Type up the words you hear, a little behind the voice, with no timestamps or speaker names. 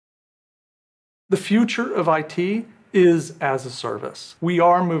The future of IT is as a service. We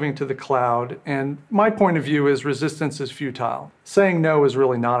are moving to the cloud, and my point of view is resistance is futile. Saying no is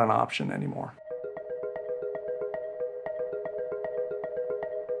really not an option anymore.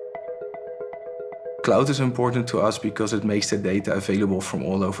 Cloud is important to us because it makes the data available from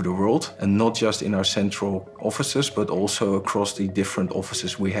all over the world, and not just in our central offices, but also across the different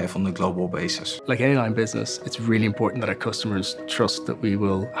offices we have on a global basis. Like any line business, it's really important that our customers trust that we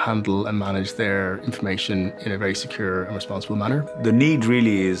will handle and manage their information in a very secure and responsible manner. The need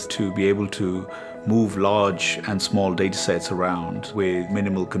really is to be able to move large and small data sets around with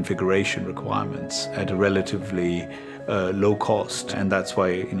minimal configuration requirements at a relatively low cost, and that's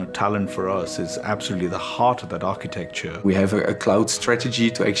why Talend for us is absolutely the heart of that architecture. We have a cloud strategy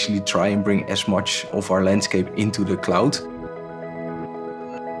to actually try and bring as much of our landscape into the cloud.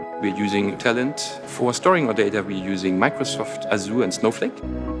 We're using Talend. For storing our data, we're using Microsoft Azure and Snowflake.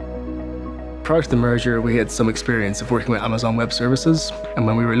 Prior to the merger, we had some experience of working with Amazon Web Services, and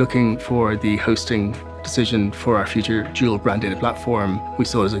when we were looking for the hosting decision for our future dual brand data platform, we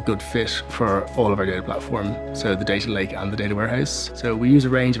saw it as a good fit for all of our data platform, so the data lake and the data warehouse. So we use a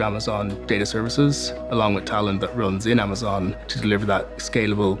range of Amazon data services along with Talend that runs in Amazon to deliver that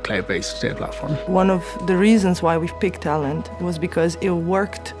scalable cloud-based data platform. One of the reasons why we've picked Talend was because it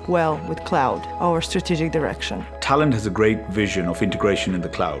worked well with cloud, our strategic direction. Talend has a great vision of integration in the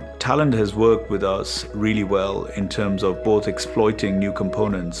cloud. Talend has worked with us really well in terms of both exploiting new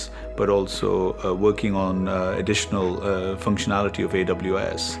components, but also working on additional functionality of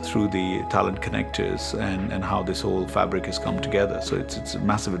AWS through the Talend connectors and how this whole fabric has come together. So it's a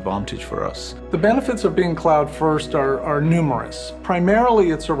massive advantage for us. The benefits of being cloud first are numerous.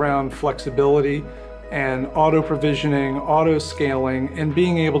 Primarily it's around flexibility and auto provisioning, auto scaling, and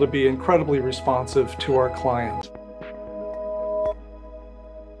being able to be incredibly responsive to our clients.